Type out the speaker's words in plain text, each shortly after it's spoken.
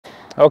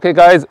Okay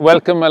guys,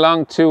 welcome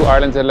along to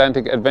Ireland's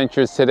Atlantic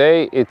Adventures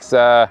today. It's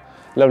a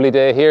lovely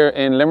day here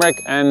in Limerick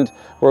and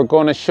we're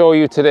going to show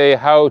you today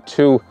how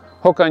to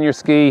hook on your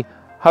ski,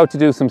 how to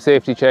do some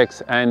safety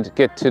checks and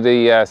get to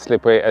the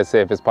slipway as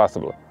safe as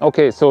possible.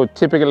 Okay, so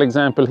typical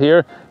example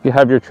here, you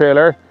have your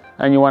trailer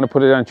and you want to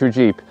put it onto your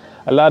Jeep.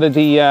 A lot of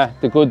the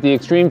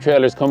extreme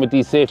trailers come with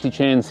these safety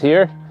chains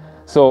here.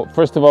 So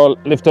first of all,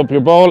 lift up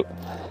your bowl,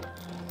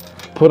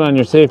 put on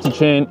your safety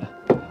chain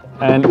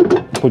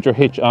and put your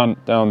hitch on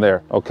down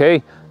there,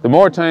 okay? The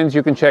more times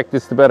you can check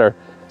this, the better.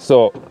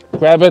 So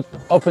grab it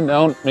up and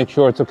down, make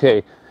sure it's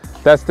okay.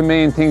 That's the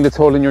main thing that's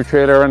holding your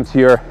trailer onto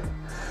your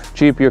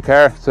Jeep, your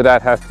car, so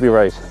that has to be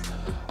right.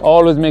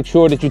 Always make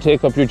sure that you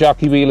take up your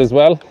jockey wheel as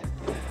well.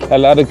 A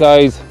lot of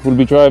guys will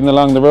be driving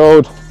along the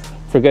road,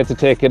 forget to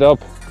take it up,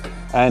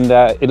 and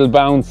it'll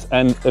bounce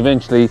and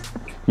eventually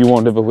you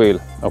won't have a wheel,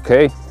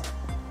 okay?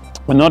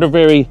 Another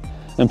very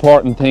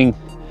important thing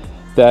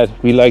that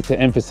we like to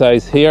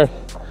emphasize here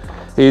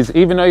is,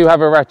 even though you have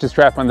a ratchet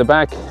strap on the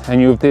back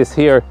and you have this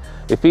here,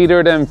 if either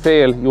of them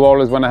fail, you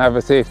always want to have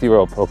a safety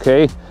rope,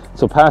 okay?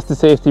 So pass the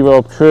safety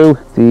rope through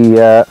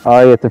the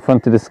eye at the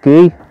front of the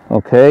ski,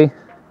 okay?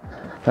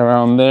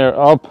 Around there,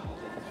 up,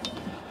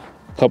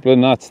 a couple of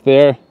knots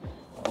there,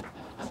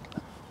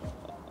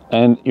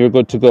 and you're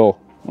good to go,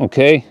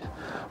 okay?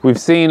 We've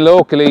seen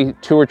locally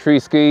 2 or 3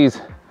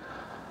 skis,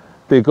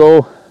 they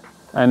go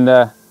and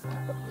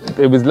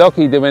it was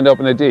lucky they went up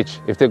in a ditch.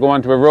 If they go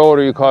onto a road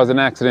or you cause an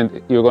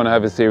accident, you're going to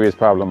have a serious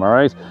problem, all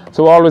right?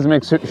 So always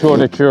make sure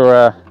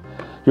that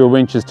your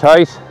winch is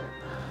tight.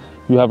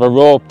 You have a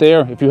rope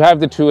there. If you have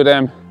the 2 of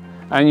them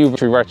and you've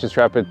your ratchet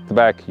strap at the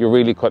back, you're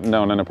really cutting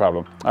down on a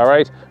problem, all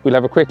right? We'll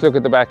have a quick look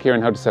at the back here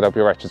and how to set up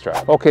your ratchet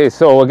strap. Okay,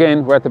 so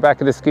again, we're at the back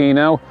of the ski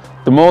now.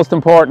 The most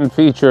important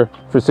feature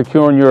for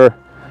securing your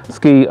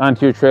ski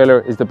onto your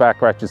trailer is the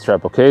back ratchet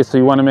strap, okay? So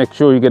you want to make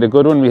sure you get a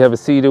good one. We have a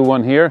Sea-Doo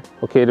one here,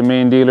 okay? The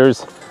main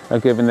dealers are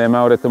giving them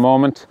out at the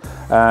moment.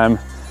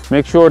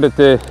 Make sure that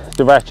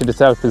the ratchet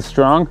itself is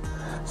strong.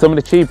 Some of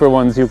the cheaper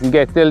ones you can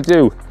get, they'll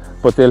do,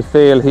 but they'll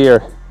fail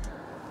here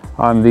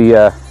on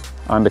the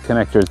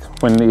connectors.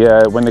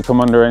 When they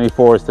come under any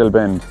force, they'll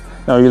bend.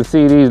 Now you'll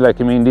see these,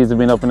 these have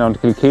been up and down to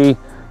Kilkee.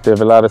 They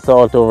have a lot of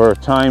salt over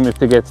time. If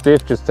they get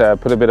stiff, just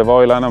put a bit of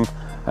oil on them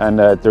and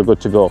they're good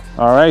to go,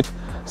 all right?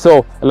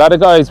 So a lot of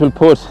guys will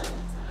put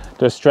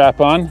their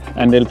strap on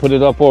and they'll put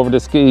it up over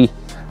the ski.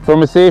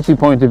 From a safety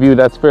point of view,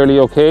 that's fairly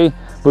okay,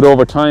 but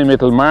over time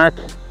it'll mark.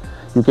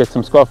 You get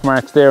some scuff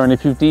marks there, and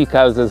if you've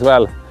decals as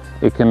well,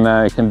 it can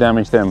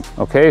damage them,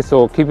 okay?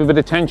 So keep a bit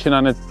of tension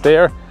on it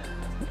there.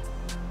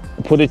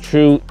 Put it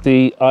through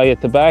the eye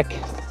at the back.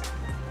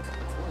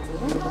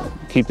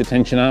 Keep the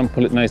tension on,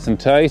 pull it nice and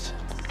tight.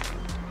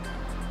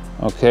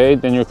 Okay,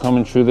 then you're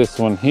coming through this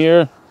one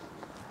here.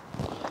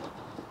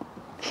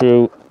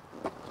 Through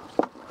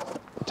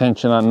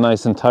tension on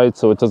nice and tight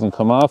so it doesn't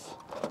come off,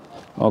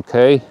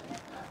 okay?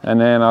 And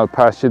then I'll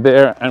pass you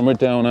there and we're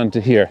down onto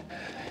here.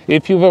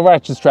 If you have a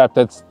ratchet strap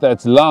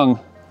that's long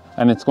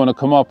and it's going to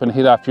come up and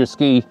hit off your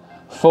ski,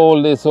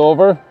 fold this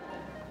over,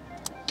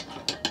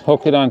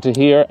 hook it onto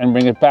here and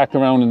bring it back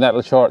around, and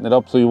that'll shorten it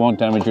up so you won't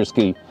damage your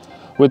ski.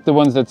 With the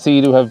ones that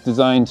Sea-Doo have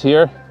designed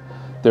here,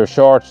 they're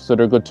short so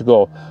they're good to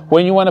go.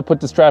 When you want to put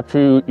the strap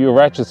through your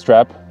ratchet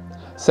strap,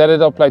 set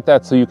it up like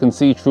that so you can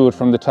see through it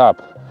from the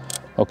top.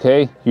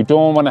 Okay, you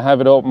don't want to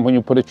have it open when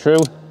you put it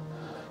through.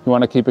 You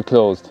want to keep it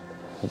closed.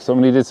 If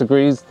somebody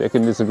disagrees, they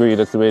can disagree.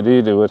 That's the way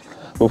they do it.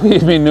 But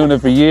we've been doing it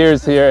for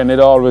years here and it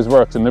always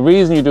works. And the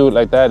reason you do it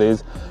like that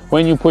is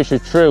when you push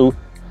it through,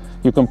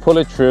 you can pull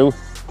it through,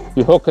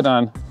 you hook it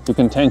on, you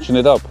can tension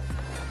it up.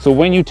 So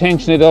when you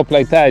tension it up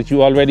like that,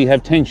 you already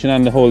have tension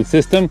on the whole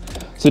system.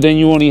 So then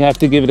you only have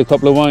to give it a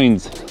couple of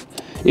winds.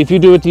 If you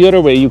do it the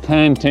other way, you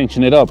can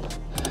tension it up.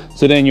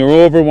 So then you're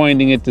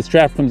overwinding it, the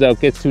strap comes out,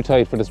 gets too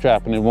tight for the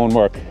strap and it won't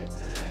work.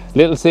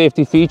 Little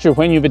safety feature,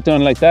 when you've it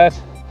done like that,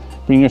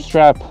 bring your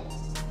strap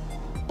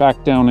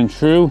back down and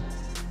through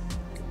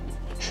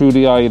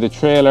the eye of the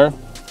trailer,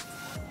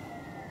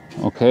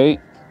 okay?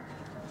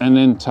 And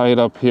then tie it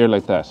up here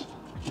like that,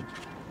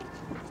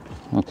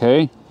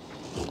 okay?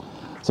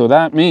 So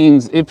that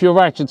means if your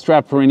ratchet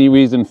strap for any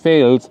reason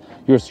fails,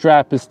 your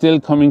strap is still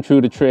coming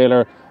through the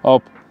trailer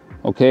up,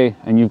 okay?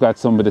 And you've got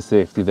some bit of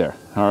safety there,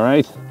 all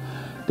right?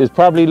 There's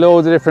probably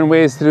loads of different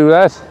ways to do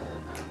that.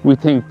 We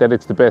think that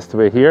it's the best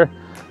way here.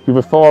 You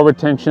have a forward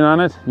tension on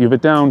it, you have a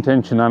down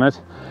tension on it.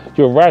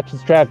 Your ratchet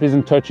strap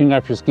isn't touching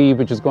off your ski,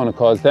 which is going to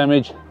cause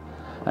damage.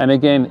 And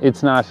again,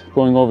 it's not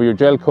going over your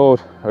gel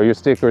coat or your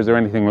stickers or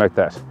anything like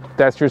that.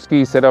 That's your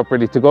ski set up,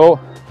 ready to go.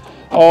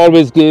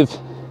 Always give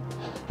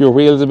your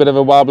wheels a bit of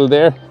a wobble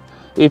there.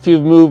 If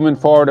you've movement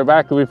forward or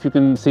back, or if you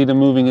can see them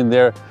moving in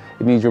there,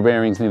 it means your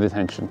bearings need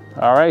attention.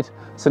 All right,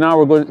 so now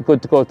we're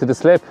good to go to the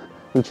slip.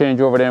 We'll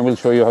change over there and we'll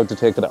show you how to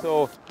take it up.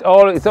 So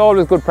it's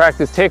always good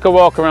practice. Take a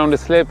walk around the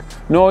slip,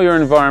 know your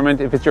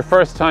environment. If it's your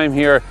first time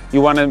here, you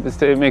want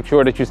to make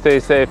sure that you stay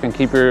safe and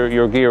keep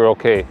your gear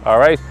okay, all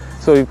right?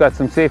 So you've got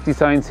some safety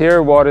signs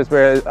here.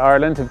 Watersway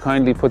Ireland have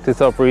kindly put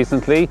this up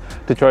recently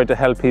to try to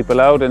help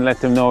people out and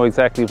let them know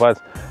exactly what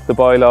the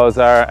bylaws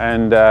are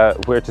and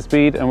where to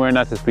speed and where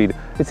not to speed.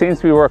 It seems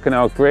to be working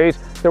out great.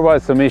 There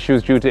was some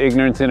issues due to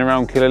ignorance in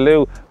around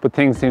Killaloo, but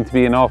things seem to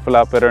be an awful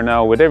lot better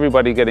now with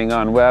everybody getting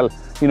on well,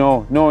 you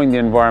know, knowing the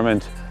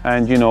environment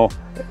and, you know,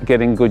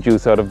 getting good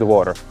use out of the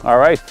water. All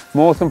right,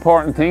 most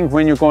important thing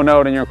when you're going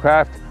out in your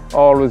craft,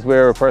 always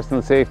wear a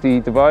personal safety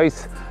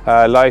device,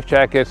 life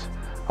jacket,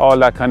 all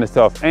that kind of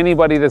stuff.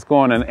 Anybody that's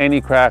going on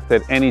any craft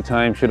at any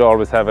time should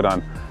always have it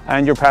on,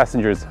 and your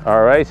passengers.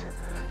 All right,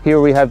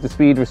 here we have the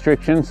speed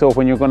restriction, so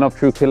when you're going up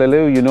through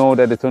Killaloo, you know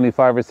that it's only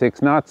 5 or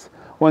 6 knots.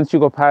 Once you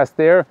go past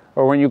there,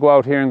 or when you go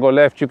out here and go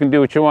left, you can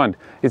do what you want.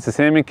 It's the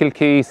same in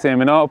Kilkee,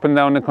 same in up and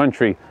down the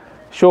country.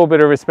 Show a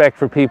bit of respect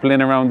for people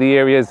in around the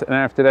areas, and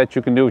after that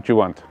you can do what you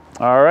want.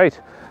 All right,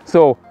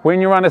 so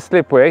when you're on a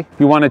slipway,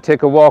 you want to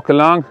take a walk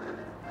along,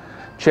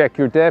 check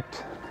your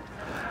depth.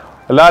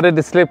 A lot of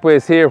the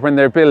slipways here, when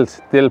they're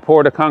built, they'll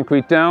pour the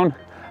concrete down,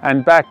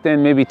 and back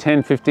then, maybe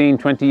 10, 15,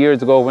 20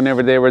 years ago,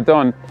 whenever they were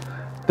done,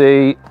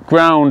 the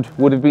ground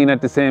would have been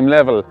at the same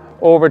level.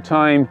 Over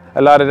time,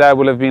 a lot of that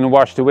will have been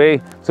washed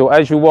away. So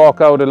as you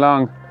walk out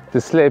along the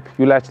slip,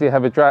 you'll actually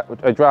have a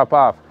drop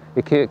off.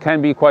 It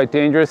can be quite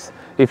dangerous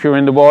if you're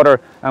in the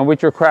water, and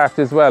with your craft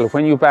as well.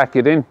 When you back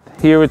it in,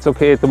 here it's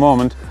okay at the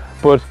moment,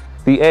 but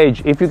the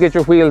edge, if you get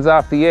your wheels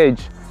off the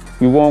edge,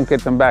 you won't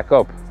get them back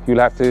up. You'll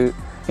have to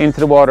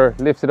into the water,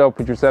 lift it up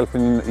with yourself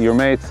and your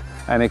mates,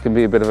 and it can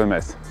be a bit of a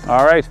mess.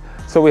 All right,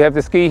 so we have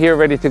the ski here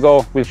ready to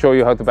go. We'll show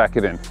you how to back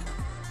it in.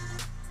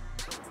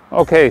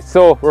 Okay,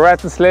 so we're at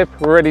the slip,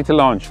 we're ready to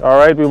launch. All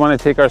right, we want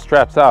to take our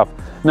straps off.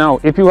 Now,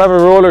 if you have a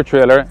roller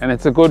trailer, and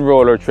it's a good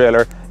roller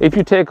trailer, if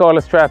you take all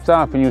the straps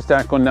off and you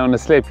start going down the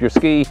slip, your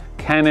ski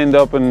can end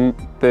up in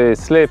the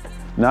slip,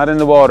 not in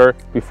the water,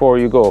 before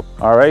you go.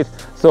 All right,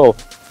 so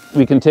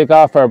we can take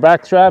off our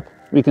back strap,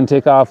 we can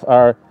take off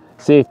our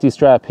safety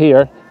strap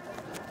here,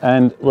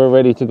 and we're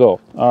ready to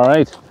go. All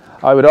right,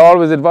 I would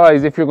always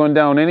advise, if you're going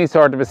down any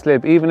sort of a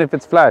slip, even if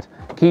it's flat,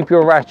 keep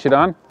your ratchet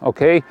on.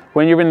 Okay,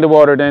 when you're in the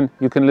water, then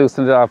you can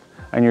loosen it up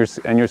and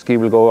your ski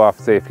will go off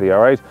safely. All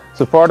right,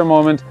 so for the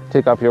moment,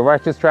 take off your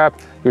ratchet strap,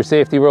 your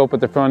safety rope at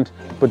the front,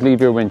 but leave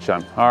your winch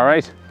on. All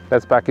right,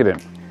 let's back it in.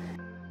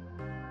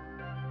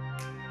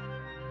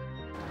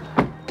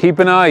 Keep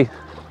an eye,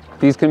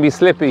 these can be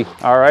slippy.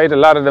 All right, a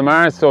lot of them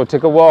are, so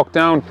take a walk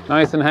down,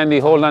 nice and handy,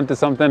 hold on to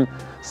something,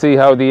 see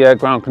how the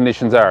ground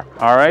conditions are.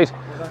 All right,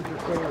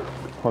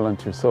 hold on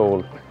to your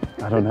sole.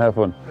 I don't have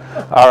one.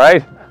 All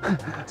right,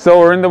 so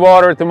we're in the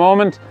water at the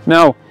moment.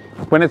 Now,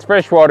 when it's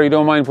fresh water, you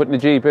don't mind putting the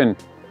Jeep in.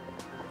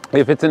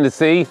 If it's in the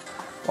sea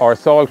or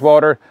salt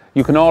water,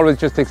 you can always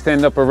just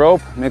extend up a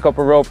rope, make up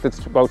a rope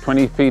that's about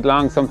 20 feet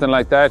long, something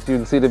like that.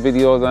 You'll see the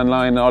videos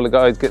online, all the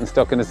guys getting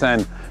stuck in the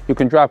sand. You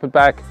can drop it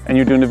back and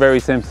you're doing the very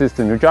same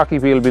system. Your jockey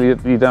wheel will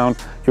be down,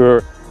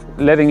 you're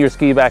letting your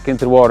ski back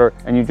into the water,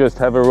 and you just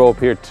have a rope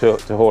here to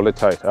hold it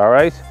tight. All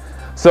right,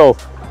 so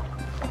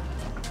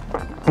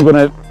I'm going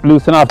to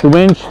loosen off the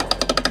winch,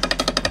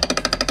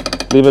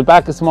 leave it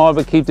back a small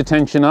bit, keep the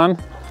tension on,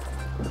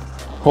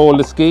 hold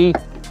the ski,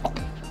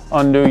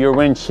 undo your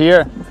winch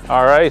here.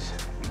 All right,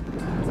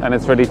 and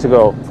it's ready to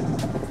go.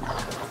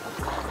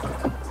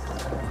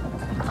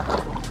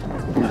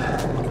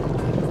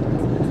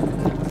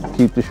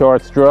 Keep the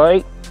shorts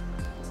dry,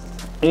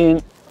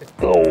 in,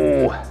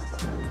 go,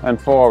 and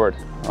forward.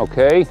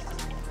 Okay,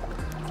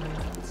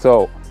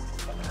 so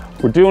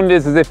we're doing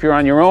this as if you're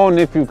on your own.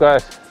 If you've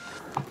got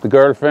the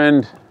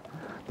girlfriend,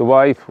 the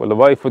wife, well, the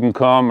wife wouldn't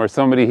come, or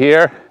somebody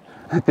here,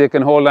 they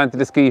can hold on to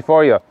the ski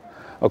for you.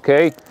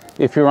 Okay,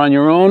 if you're on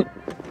your own,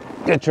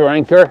 get your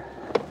anchor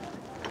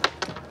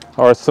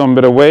or some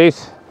bit of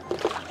weight,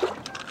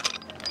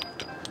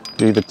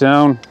 leave it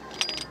down,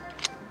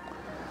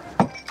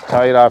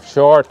 tie it off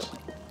short.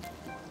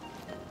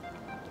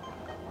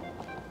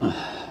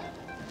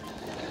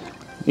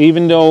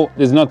 Even though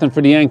there's nothing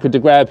for the anchor to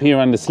grab here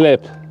on the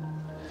slip,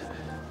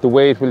 the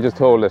weight will just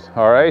hold it.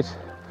 All right,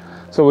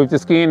 so we've the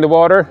ski in the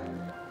water,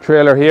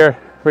 trailer here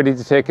ready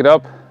to take it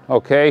up.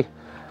 Okay,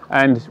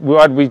 and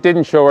what we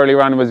didn't show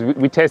earlier on was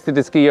we tested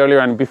the ski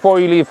earlier on. Before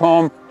you leave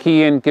home,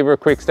 key in, give her a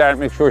quick start,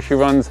 make sure she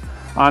runs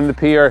on the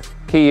pier,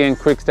 key in,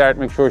 quick start,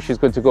 make sure she's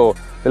good to go.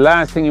 The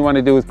last thing you want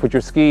to do is put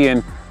your ski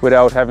in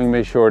without having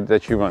made sure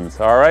that she runs.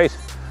 All right,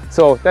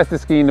 so that's the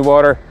ski in the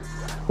water,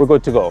 we're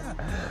good to go.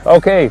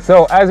 Okay,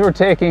 so as we're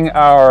taking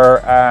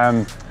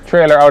our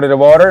trailer out of the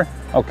water,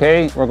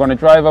 okay, we're going to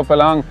drive up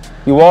along.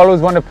 You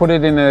always want to put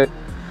it in a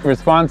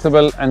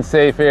responsible and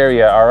safe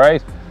area. All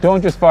right,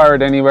 don't just fire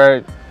it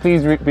anywhere.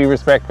 Please be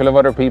respectful of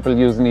other people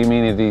using the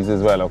amenities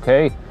as well.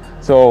 Okay,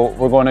 so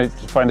we're going to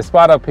find a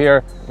spot up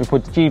here, we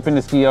put the Jeep and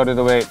the ski out of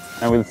the way,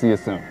 and we'll see you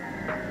soon.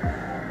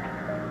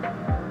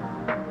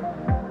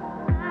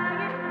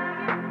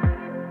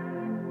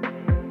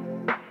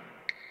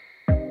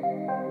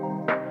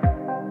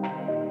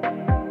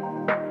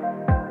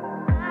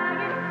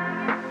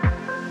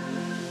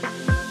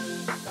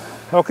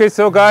 Okay,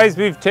 so guys,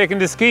 we've taken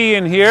the ski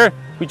in here.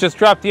 We just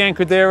dropped the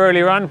anchor there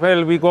earlier on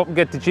while we go up and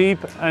get the Jeep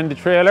and the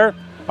trailer.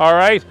 All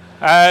right,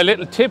 a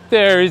little tip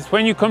there is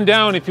when you come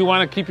down, if you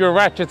want to keep your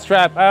ratchet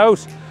strap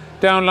out,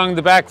 down along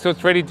the back so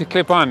it's ready to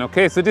clip on,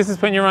 okay? So this is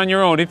when you're on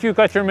your own. If you've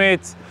got your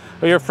mates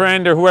or your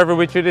friend or whoever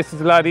with you, this is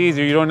a lot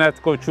easier. You don't have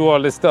to go through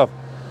all this stuff,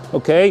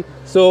 okay?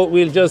 So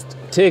we'll just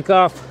take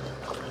off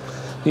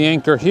the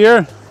anchor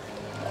here,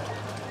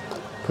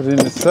 put it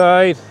in the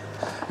side,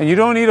 and you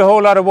don't need a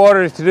whole lot of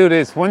water to do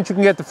this. Once you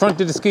can get the front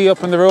of the ski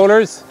up on the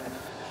rollers,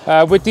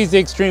 with these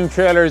extreme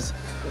trailers,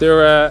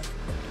 they're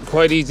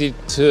quite easy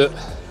to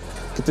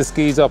get the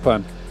skis up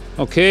on.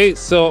 Okay,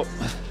 so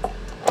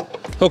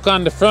hook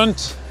on the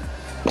front,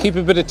 keep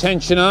a bit of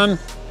tension on,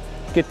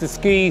 get the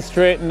ski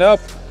straightened up,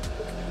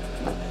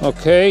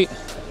 okay,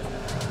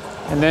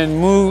 and then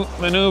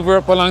maneuver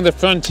up along the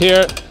front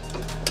here,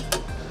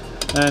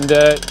 and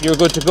you're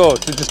good to go.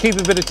 So just keep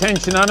a bit of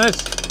tension on it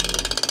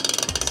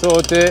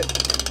so the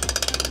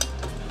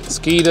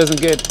ski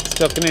doesn't get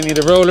stuck in any of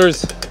the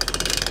rollers.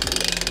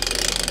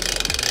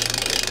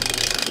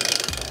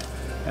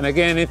 And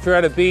again, if you're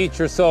at a beach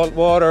or salt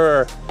water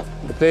or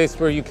a place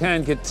where you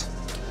can't get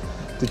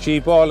the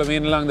Jeep all the way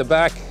in along the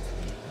back,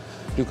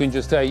 you can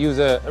just use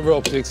a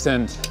rope to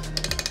extend.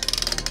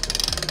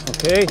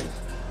 Okay,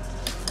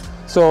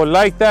 so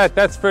like that,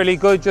 that's fairly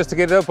good just to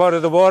get it up out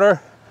of the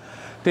water.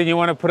 Then you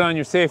want to put on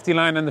your safety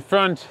line on the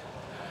front,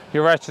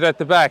 your ratchet at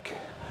the back.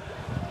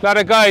 A lot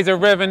of guys are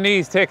revving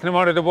these, taking them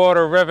out of the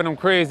water, revving them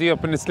crazy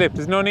up in the slip.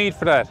 There's no need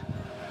for that.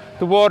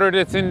 The water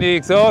that's in the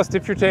exhaust,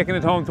 if you're taking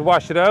it home to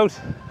wash it out,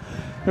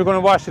 you're going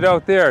to wash it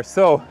out there.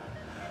 So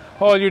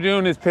all you're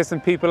doing is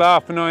pissing people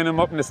off, annoying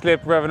them up in the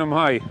slip, revving them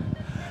high.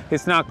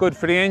 It's not good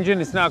for the engine,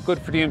 it's not good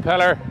for the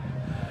impeller,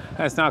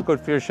 and it's not good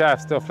for your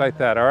shaft, stuff like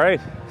that, all right?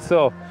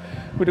 So,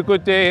 with a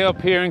good day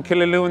up here in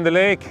Killaloo in the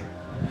lake,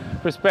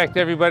 respect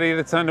everybody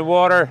that's on the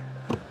water,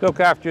 look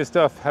after your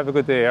stuff, have a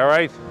good day, all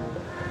right?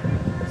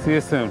 See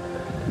you soon.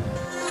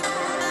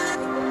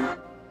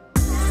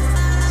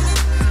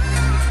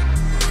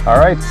 All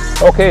right,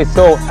 okay,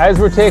 so as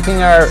we're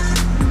taking our...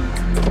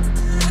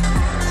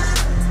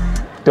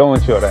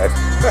 Don't show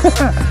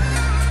that.